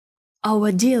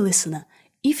Our dear listener,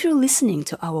 if you're listening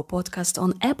to our podcast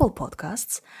on Apple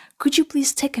Podcasts, could you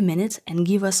please take a minute and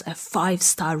give us a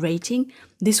 5-star rating?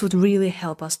 This would really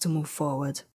help us to move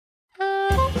forward.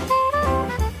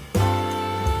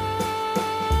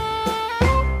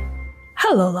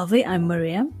 Hello, lovely. I'm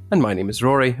Maria. And my name is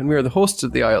Rory, and we are the hosts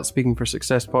of the IELTS Speaking for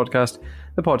Success podcast,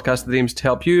 the podcast that aims to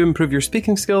help you improve your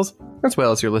speaking skills as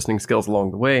well as your listening skills along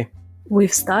the way.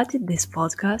 We've started this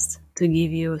podcast to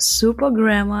give you super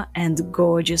grammar and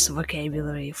gorgeous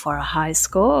vocabulary for a high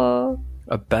score.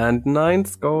 A band 9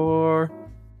 score.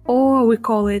 Or we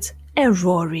call it a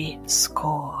Rory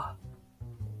score.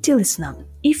 Dear listener,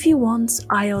 if you want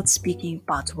IELTS Speaking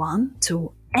Part 1,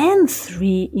 2 and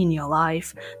 3 in your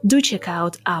life, do check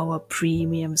out our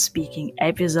premium speaking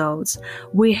episodes.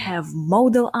 We have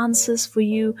model answers for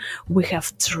you, we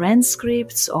have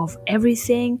transcripts of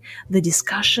everything, the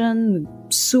discussion,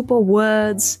 super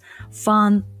words,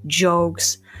 fun,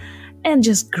 jokes, and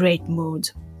just great mood.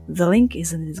 The link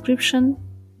is in the description.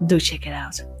 Do check it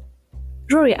out.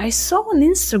 Rory, I saw on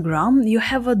Instagram you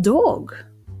have a dog.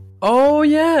 Oh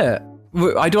yeah!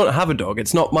 I don't have a dog,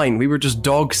 it's not mine, we were just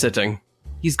dog sitting.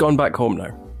 He's gone back home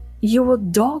now. You were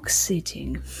dog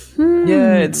sitting.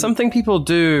 Yeah, it's something people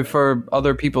do for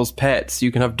other people's pets.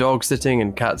 You can have dog sitting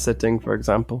and cat sitting, for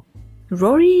example.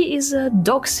 Rory is a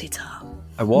dog sitter.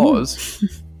 I was.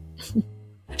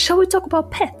 Shall we talk about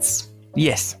pets?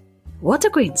 Yes. What a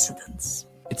coincidence.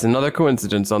 It's another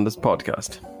coincidence on this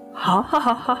podcast. Ha ha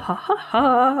ha ha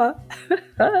ha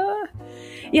ha.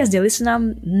 Yes, dear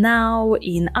listener, now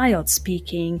in IELTS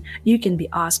Speaking, you can be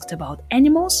asked about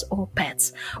animals or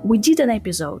pets. We did an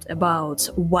episode about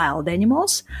wild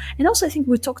animals, and also I think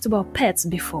we talked about pets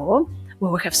before.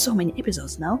 Well, we have so many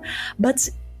episodes now, but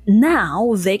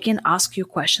now they can ask you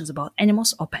questions about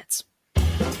animals or pets.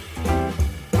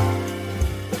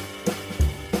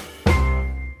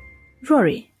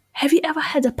 Rory, have you ever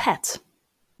had a pet?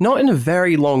 Not in a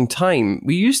very long time.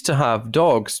 We used to have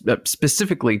dogs,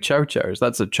 specifically chow chows.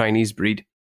 That's a Chinese breed.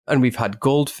 And we've had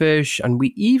goldfish, and we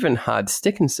even had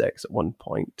stick insects at one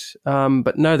point.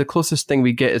 But now the closest thing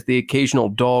we get is the occasional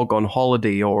dog on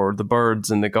holiday or the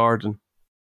birds in the garden.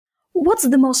 What's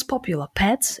the most popular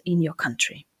pet in your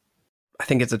country? I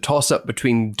think it's a toss-up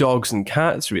between dogs and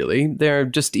cats, really. They're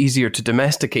just easier to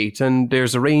domesticate, and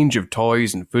there's a range of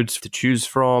toys and foods to choose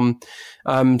from.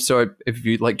 So if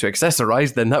you'd like to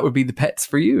accessorize, then that would be the pets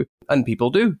for you. And people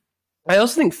do. I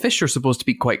also think fish are supposed to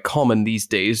be quite common these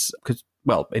days, because,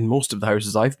 well, in most of the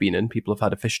houses I've been in, people have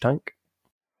had a fish tank.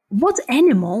 What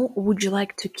animal would you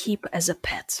like to keep as a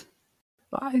pet?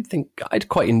 I think I'd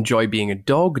quite enjoy being a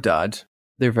dog dad.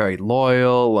 They're very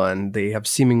loyal, and they have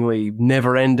seemingly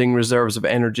never-ending reserves of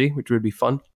energy, which would be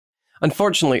fun.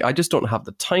 Unfortunately, I just don't have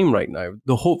the time right now,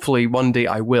 though hopefully one day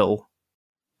I will.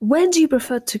 Where do you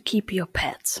prefer to keep your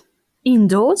pets?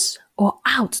 Indoors or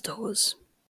outdoors?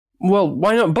 Well,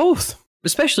 why not both?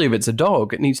 Especially if it's a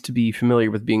dog, it needs to be familiar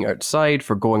with being outside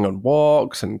for going on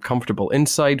walks and comfortable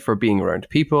inside for being around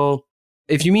people.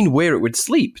 If you mean where it would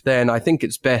sleep, then I think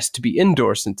it's best to be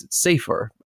indoors since it's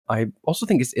safer. I also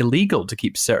think it's illegal to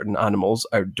keep certain animals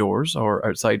outdoors or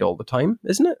outside all the time,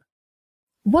 isn't it?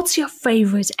 What's your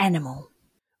favorite animal?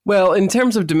 Well, in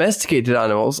terms of domesticated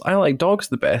animals, I like dogs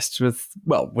the best,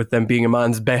 with them being a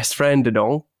man's best friend and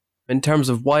all. In terms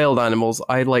of wild animals,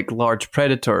 I like large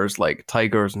predators like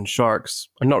tigers and sharks.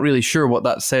 I'm not really sure what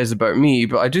that says about me,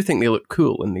 but I do think they look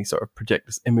cool and they sort of project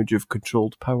this image of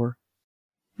controlled power.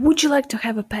 Would you like to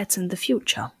have a pet in the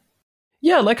future?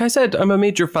 Yeah, like I said, I'm a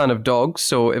major fan of dogs,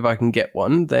 so if I can get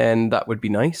one, then that would be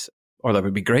nice. Or that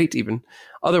would be great, even.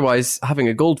 Otherwise, having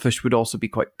a goldfish would also be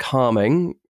quite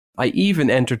calming. I even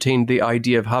entertained the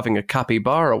idea of having a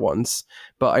capybara once,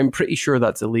 but I'm pretty sure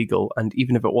that's illegal, and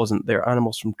even if it wasn't, they're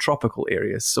animals from tropical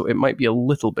areas, so it might be a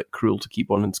little bit cruel to keep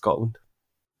one in Scotland.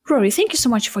 Rory, thank you so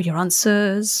much for your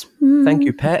answers. Thank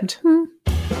you, pet.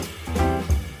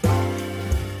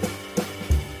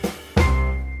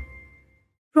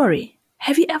 Rory,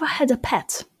 have you ever had a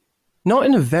pet? Not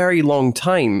in a very long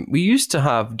time. We used to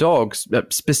have dogs,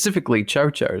 specifically chow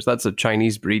chows. That's a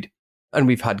Chinese breed. And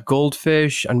we've had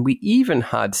goldfish, and we even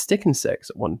had stick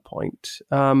insects at one point.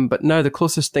 But now the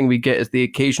closest thing we get is the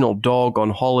occasional dog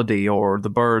on holiday or the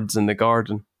birds in the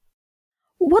garden.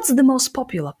 What's the most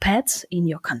popular pet in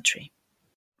your country?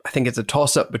 I think it's a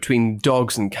toss-up between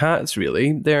dogs and cats,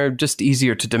 really. They're just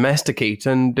easier to domesticate,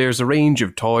 and there's a range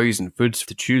of toys and foods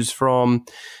to choose from.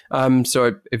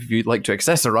 So if you'd like to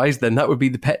accessorize, then that would be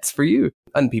the pets for you.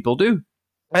 And people do.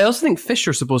 I also think fish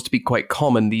are supposed to be quite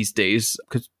common these days,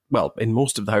 because, well, in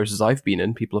most of the houses I've been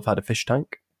in, people have had a fish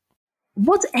tank.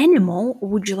 What animal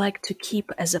would you like to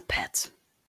keep as a pet?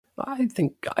 I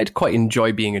think I'd quite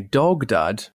enjoy being a dog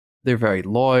dad. They're very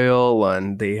loyal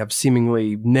and they have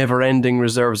seemingly never-ending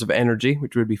reserves of energy,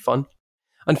 which would be fun.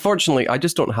 Unfortunately, I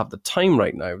just don't have the time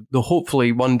right now, though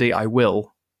hopefully one day I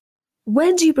will.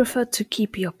 Where do you prefer to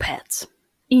keep your pets?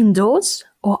 Indoors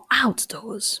or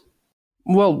outdoors?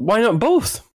 Well, why not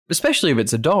both? Especially if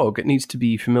it's a dog, it needs to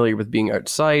be familiar with being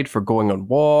outside for going on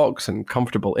walks and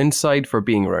comfortable inside for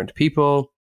being around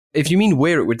people. If you mean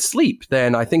where it would sleep,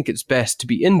 then I think it's best to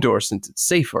be indoors since it's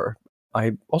safer.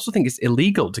 I also think it's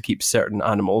illegal to keep certain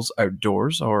animals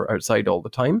outdoors or outside all the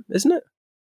time, isn't it?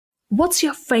 What's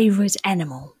your favorite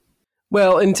animal?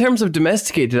 Well, in terms of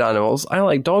domesticated animals, I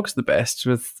like dogs the best,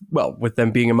 with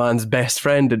them being a man's best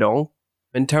friend and all.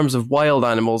 In terms of wild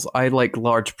animals, I like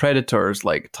large predators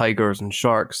like tigers and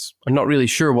sharks. I'm not really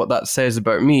sure what that says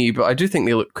about me, but I do think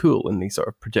they look cool and they sort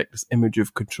of project this image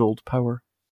of controlled power.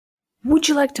 Would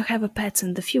you like to have a pet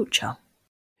in the future?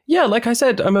 Yeah, like I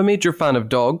said, I'm a major fan of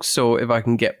dogs, so if I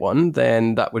can get one,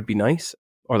 then that would be nice.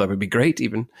 Or that would be great,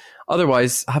 even.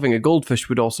 Otherwise, having a goldfish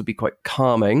would also be quite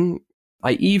calming.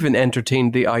 I even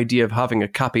entertained the idea of having a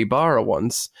capybara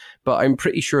once, but I'm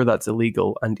pretty sure that's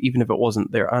illegal, and even if it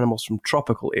wasn't, they're animals from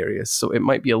tropical areas, so it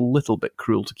might be a little bit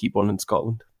cruel to keep one in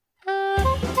Scotland.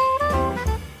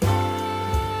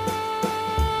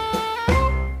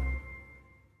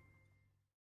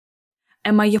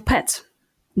 Am I your pet?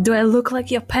 Do I look like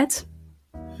your pet?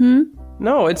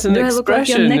 No, it's an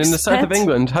expression like in the south of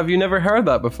England. Have you never heard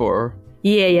that before?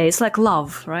 Yeah, it's like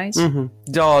love, right? Mm-hmm.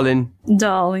 Darling.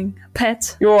 Darling.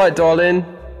 Pet. You're right, darling.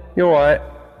 You're right.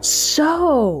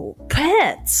 So,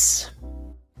 pets.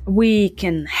 We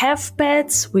can have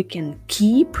pets, we can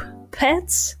keep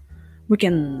pets, we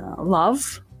can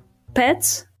love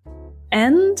pets.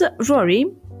 And Rory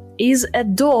is a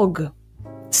dog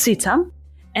sitter.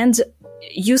 And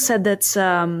you said that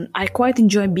I quite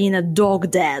enjoy being a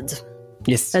dog dad.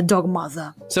 Yes. A dog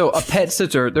mother. So a pet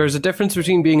sitter, there's a difference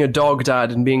between being a dog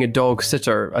dad and being a dog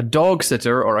sitter. A dog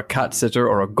sitter or a cat sitter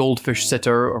or a goldfish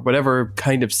sitter or whatever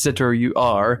kind of sitter you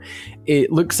are,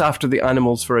 it looks after the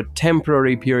animals for a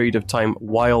temporary period of time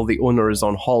while the owner is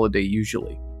on holiday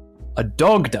usually. A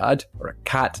dog dad or a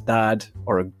cat dad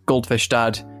or a goldfish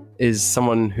dad is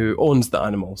someone who owns the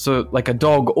animal. So like a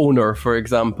dog owner, for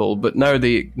example, but now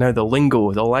the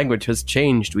lingo, the language has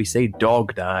changed. We say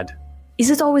dog dad. Is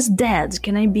it always dad?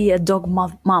 Can I be a dog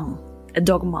mom,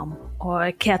 or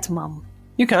a cat mom?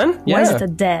 You can, yeah. Why is it a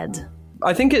dad?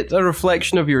 I think it's a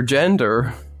reflection of your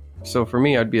gender. So for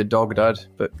me, I'd be a dog dad,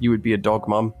 but you would be a dog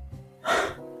mom.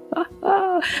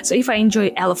 So if I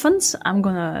enjoy elephants, I'm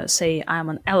gonna say I'm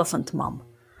an elephant mom.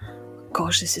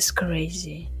 Gosh, this is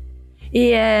crazy.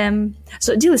 Yeah.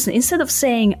 So dear listener, instead of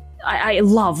saying I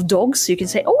love dogs, you can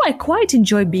say, oh, I quite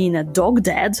enjoy being a dog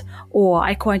dad, or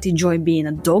I quite enjoy being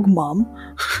a dog mom.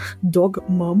 Dog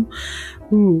mom.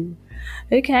 Ooh.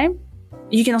 Okay.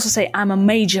 You can also say, I'm a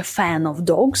major fan of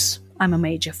dogs. I'm a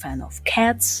major fan of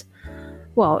cats.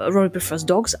 Well, Rory prefers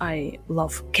dogs. I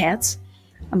love cats.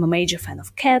 I'm a major fan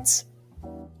of cats.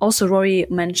 Also, Rory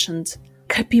mentioned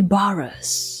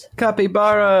capybaras.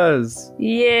 Capybaras!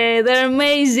 Yeah, they're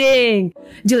amazing!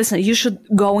 Dear listener, you should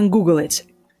go and Google it.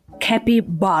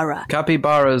 Capybara.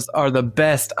 Capybaras are the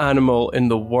best animal in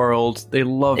the world. They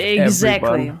love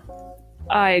everyone.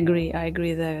 I agree.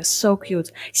 They're so cute.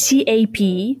 Capybara.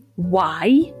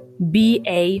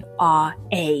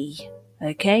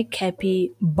 Okay,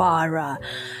 capybara.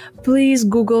 Please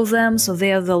Google them. So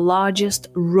they are the largest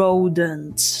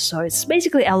rodents. So it's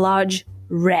basically a large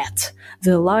rat.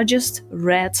 The largest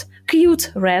rat,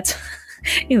 cute rat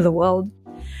in the world.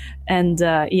 And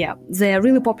yeah, they are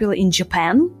really popular in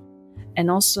Japan and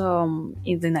also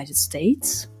in the United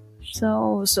States.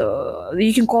 So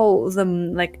you can call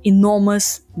them like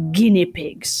enormous guinea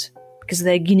pigs because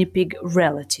they're guinea pig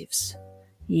relatives.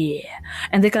 Yeah.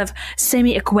 And they're kind of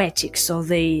semi-aquatic, so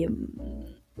they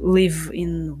live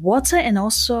in water and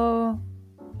also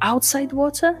outside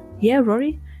water. Yeah,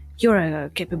 Rory? You're a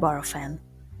capybara fan.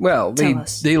 Well,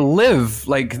 they live,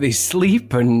 like they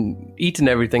sleep and eat and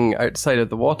everything outside of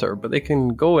the water, but they can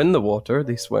go in the water,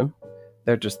 they swim.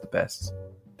 They're just the best.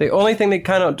 The only thing they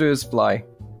cannot do is fly.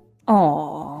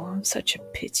 Oh, such a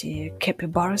pity.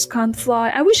 Capybaras can't fly.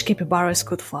 I wish capybaras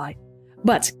could fly.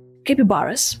 But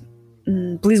capybaras,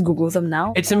 please Google them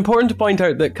now. It's important to point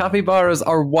out that capybaras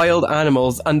are wild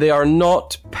animals and they are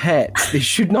not pets. They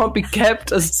should not be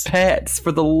kept as pets,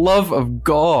 for the love of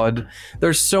God.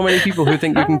 There's so many people who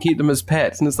think you can keep them as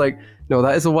pets, and it's like, no,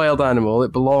 that is a wild animal.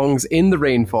 It belongs in the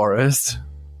rainforest.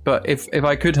 But if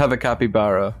I could have a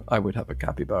capybara, I would have a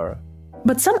capybara.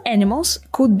 But some animals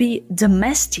could be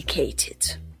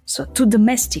domesticated. So to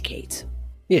domesticate.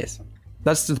 Yes.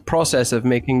 That's the process of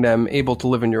making them able to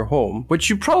live in your home, which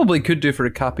you probably could do for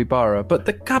a capybara, but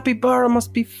the capybara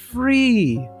must be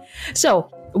free. So,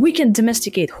 we can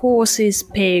domesticate horses,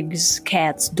 pigs,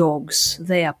 cats, dogs.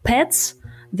 They are pets.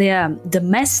 They are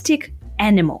domestic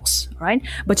animals, right?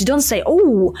 But you don't say,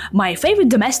 oh, my favorite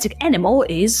domestic animal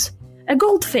is a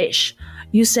goldfish.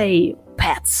 You say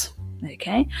pets,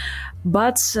 okay?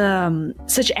 But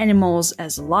such animals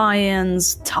as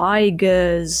lions,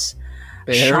 tigers,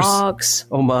 Bears. sharks,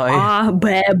 Oh my.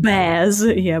 bears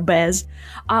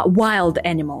are wild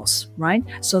animals, right?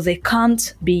 So they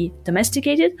can't be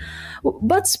domesticated.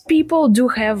 But people do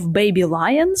have baby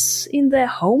lions in their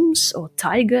homes, or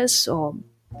tigers, or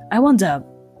I wonder,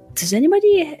 does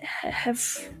anybody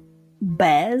have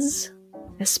bears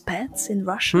as pets in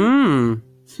Russia?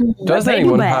 Does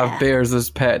anyone have bears as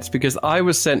pets? Because I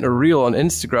was sent a reel on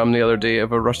Instagram the other day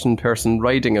of a Russian person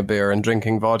riding a bear and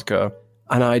drinking vodka.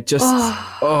 And I just,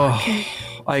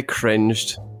 I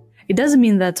cringed. It doesn't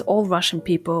mean that all Russian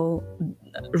people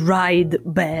ride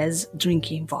bears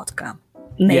drinking vodka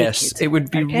naked. Yes, it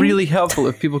would be really helpful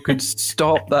if people could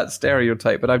stop that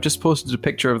stereotype. But I've just posted a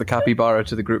picture of the capybara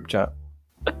to the group chat.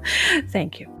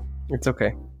 Thank you. It's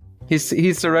okay.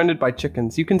 He's surrounded by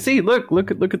chickens. You can see.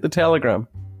 Look at the telegram.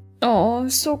 Oh,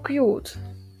 so cute.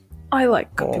 I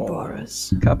like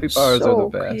capybaras. Capybaras are the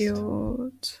best.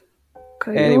 Cute.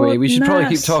 Anyway, we should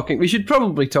probably keep talking. We should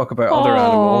probably talk about other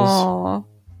animals.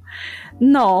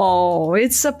 No,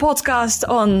 it's a podcast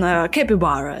on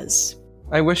capybaras.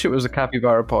 I wish it was a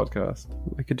capybara podcast.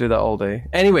 We could do that all day.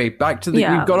 Anyway, back to the...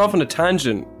 We've gone off on a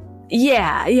tangent.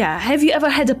 Yeah. Have you ever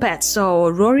had a pet? So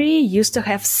Rory used to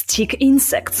have stick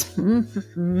insects.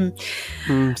 Disgusting.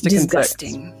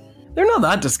 Insects. They're not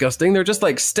that disgusting. They're just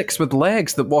like sticks with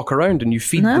legs that walk around and you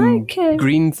feed them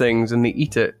green things and they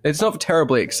eat it. It's not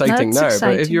terribly exciting but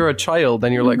if you're a child,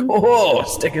 then you're like, oh,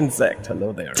 stick insect,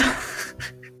 hello there.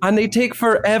 And they take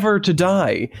forever to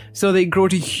die. So they grow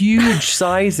to huge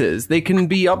sizes. They can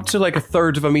be up to like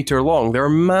 1/3 of a meter long. They're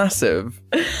massive.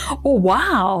 Oh,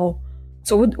 wow.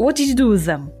 So what did you do with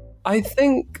them? I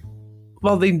think...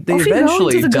 Well, they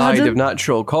eventually died of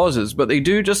natural causes, but they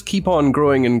do just keep on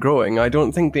growing and growing. I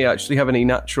don't think they actually have any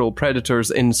natural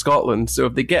predators in Scotland, so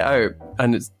if they get out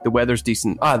and the weather's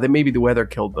decent... maybe the weather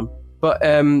killed them. But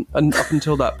and up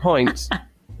until that point,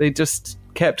 they just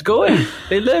kept going.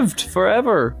 They lived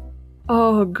forever.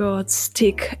 Oh god,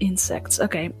 stick insects.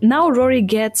 Okay, now Rory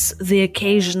gets the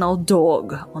occasional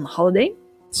dog on holiday.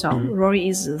 So Rory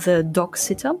is the dog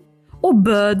sitter. Or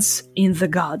birds in the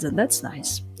garden. That's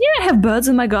nice. Yeah, I have birds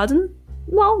in my garden.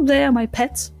 Well, they are my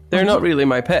pets. They're not really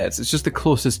my pets. It's just the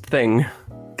closest thing.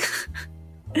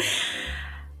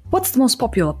 What's the most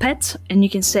popular pet? And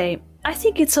you can say, I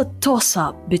think it's a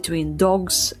toss-up between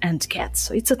dogs and cats.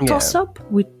 So it's a toss-up.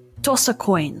 We toss a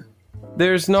coin.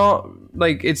 There's not...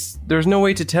 there's no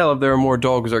way to tell if there are more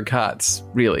dogs or cats,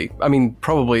 really. I mean,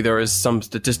 probably there is some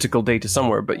statistical data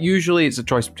somewhere, but usually it's a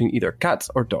choice between either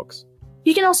cats or dogs.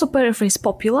 You can also paraphrase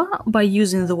popular by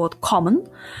using the word common.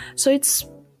 So it's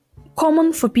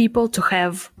common for people to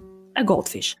have a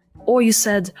goldfish. Or you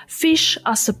said fish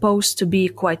are supposed to be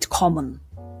quite common.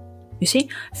 You see?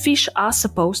 Fish are.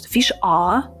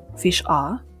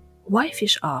 Why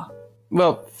fish are?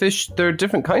 Well, there are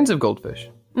different kinds of goldfish.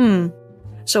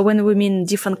 So when we mean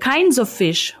different kinds of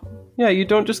fish... Yeah, you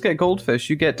don't just get goldfish.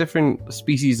 You get different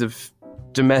species of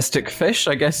domestic fish,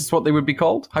 I guess is what they would be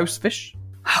called. House fish.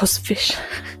 House fish.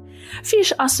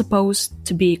 Fish are supposed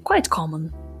to be quite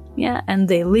common. Yeah, and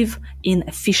they live in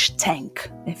a fish tank.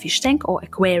 A fish tank or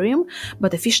aquarium,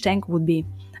 but a fish tank would be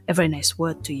a very nice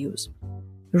word to use.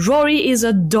 Rory is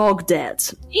a dog dad.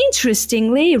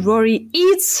 Interestingly, Rory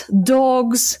eats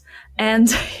dogs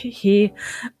and he...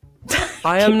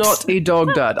 I am not a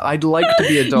dog dad. I'd like to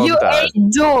be a dog dad. You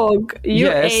ate dog.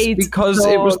 Yes, because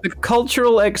it was the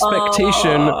cultural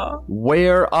expectation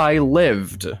where I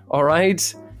lived. All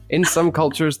right? In some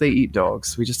cultures, they eat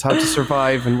dogs. We just have to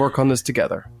survive and work on this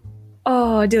together.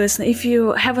 Oh, dear listener, if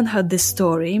you haven't heard this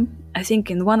story, I think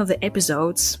in one of the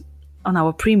episodes on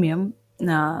our premium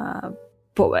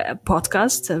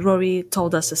podcast, Rory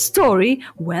told us a story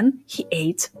when he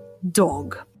ate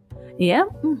dog. Yeah?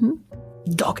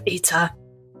 Dog eater.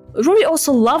 Rory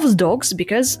also loves dogs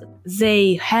because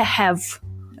they have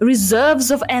reserves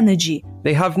of energy.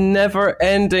 They have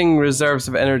never-ending reserves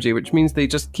of energy, which means they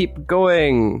just keep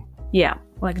going. Yeah,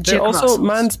 like Jack They're also Russells.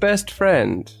 man's best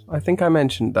friend. I think I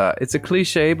mentioned that. It's a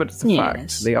cliche, but it's a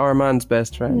fact. They are man's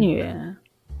best friend. Yeah.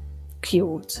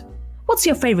 Cute. What's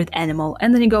your favorite animal?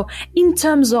 And then you go, in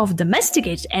terms of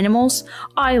domesticated animals,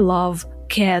 I love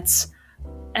cats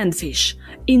and fish.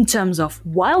 In terms of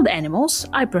wild animals,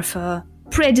 I prefer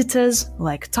predators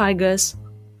like tigers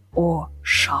or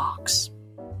sharks.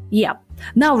 Yeah.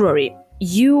 Now, Rory,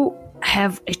 you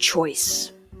have a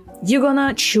choice. You're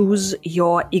gonna choose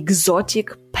your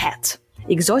exotic pet.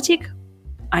 Exotic,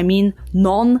 I mean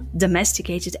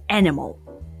non-domesticated animal.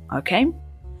 Okay?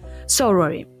 So,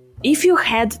 Rory, if you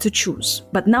had to choose,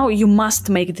 but now you must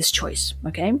make this choice,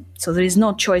 okay? So there is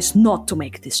no choice not to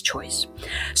make this choice.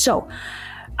 So,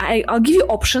 I'll give you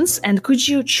options, and could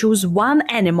you choose one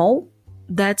animal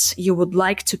that you would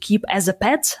like to keep as a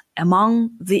pet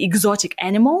among the exotic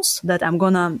animals that I'm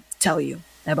gonna tell you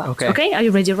about? Okay, are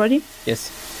you ready, Rory?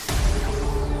 Yes.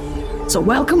 So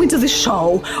welcome into the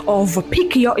show of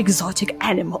Pick Your Exotic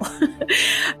Animal.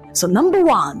 So number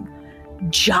 1,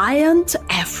 giant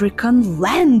African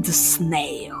land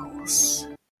snails.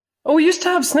 Oh, we used to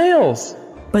have snails.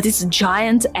 But it's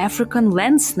giant African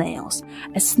land snails.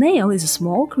 A snail is a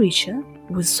small creature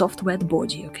with soft, wet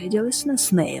body. Okay, dear listener?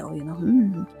 Snail, you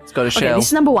know. It's got a shell. Okay, this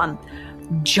is number 1.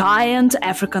 Giant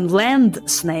African land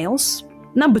snails.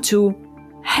 Number 2,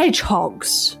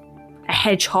 hedgehogs. A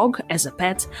hedgehog as a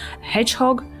pet. A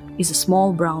hedgehog is a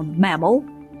small brown mammal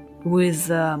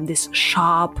with these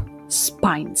sharp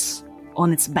spines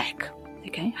on its back.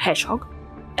 Okay, hedgehog.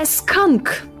 A skunk.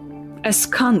 A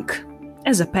skunk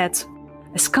as a pet.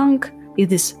 A skunk is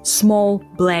this small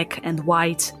black and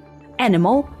white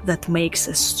animal that makes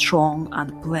a strong,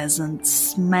 unpleasant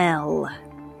smell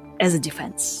as a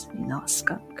defense. You know, a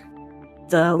skunk.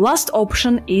 The last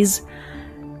option is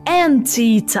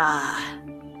anteater.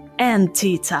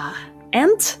 Anteater.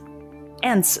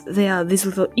 Ants, they are these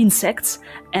little insects,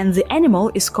 and the animal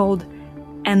is called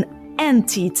an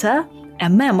anteater, a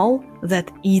mammal that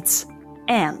eats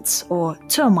ants or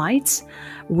termites,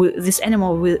 this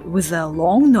animal with a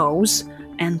long nose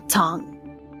and tongue.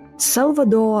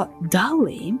 Salvador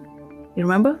Dali, you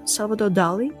remember Salvador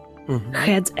Dali? Mm-hmm.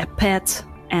 Had a pet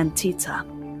anteater,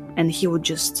 and he would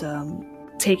just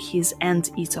take his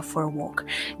anteater for a walk.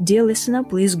 Dear listener,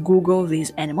 please Google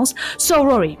these animals. So,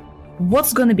 Rory,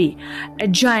 what's gonna be? A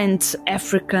giant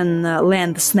African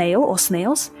land snail or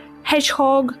snails,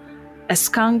 hedgehog, a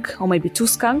skunk, or maybe 2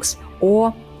 skunks,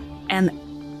 or an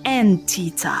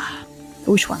anteater?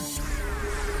 Which one?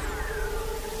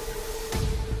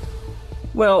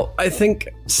 Well, I think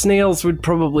snails would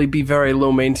probably be very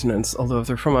low maintenance, although if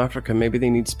they're from Africa, maybe they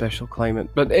need special climate.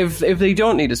 But if they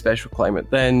don't need a special climate,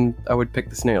 then I would pick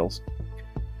the snails.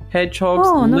 Hedgehogs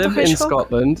live in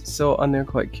Scotland, and they're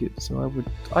quite cute. So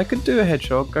I could do a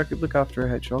hedgehog. I could look after a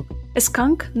hedgehog. A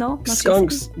skunk? No, not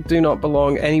Skunks do not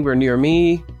belong anywhere near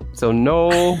me, so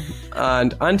no.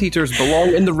 And anteaters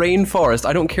belong in the rainforest.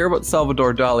 I don't care what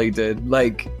Salvador Dali did.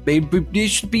 Like, they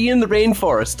should be in the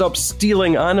rainforest. Stop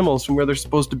stealing animals from where they're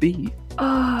supposed to be.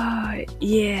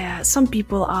 Yeah. Some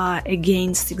people are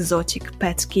against exotic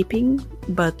pet keeping,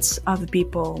 but other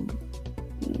people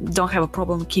don't have a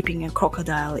problem keeping a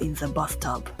crocodile in the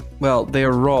bathtub. Well,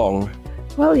 they're wrong.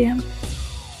 Well, yeah.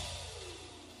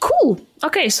 Cool.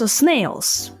 Okay, so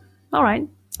snails. All right,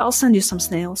 I'll send you some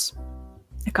snails.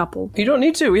 A couple. You don't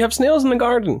need to. We have snails in the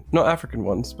garden. Not African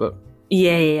ones, but...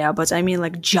 Yeah, but I mean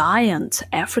like giant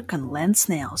African land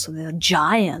snails. So they're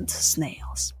giant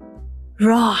snails.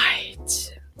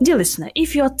 Right. Dear listener,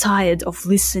 if you're tired of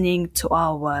listening to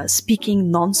our speaking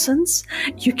nonsense,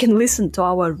 you can listen to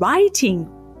our writing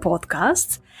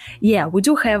podcast. Yeah, we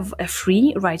do have a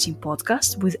free writing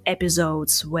podcast with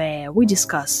episodes where we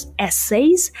discuss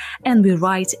essays and we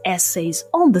write essays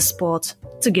on the spot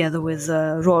together with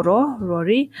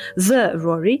Rory.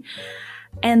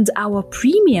 And our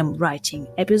premium writing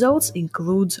episodes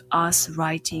include us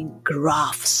writing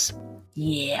graphs.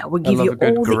 Yeah, we give you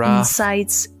all the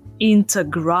insights into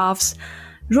graphs.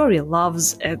 Rory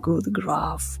loves a good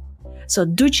graph. So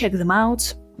do check them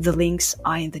out. The links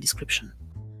are in the description.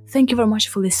 Thank you very much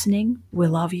for listening. We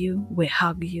love you. We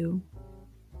hug you.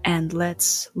 And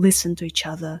let's listen to each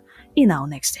other in our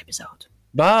next episode.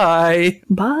 Bye.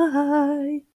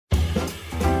 Bye.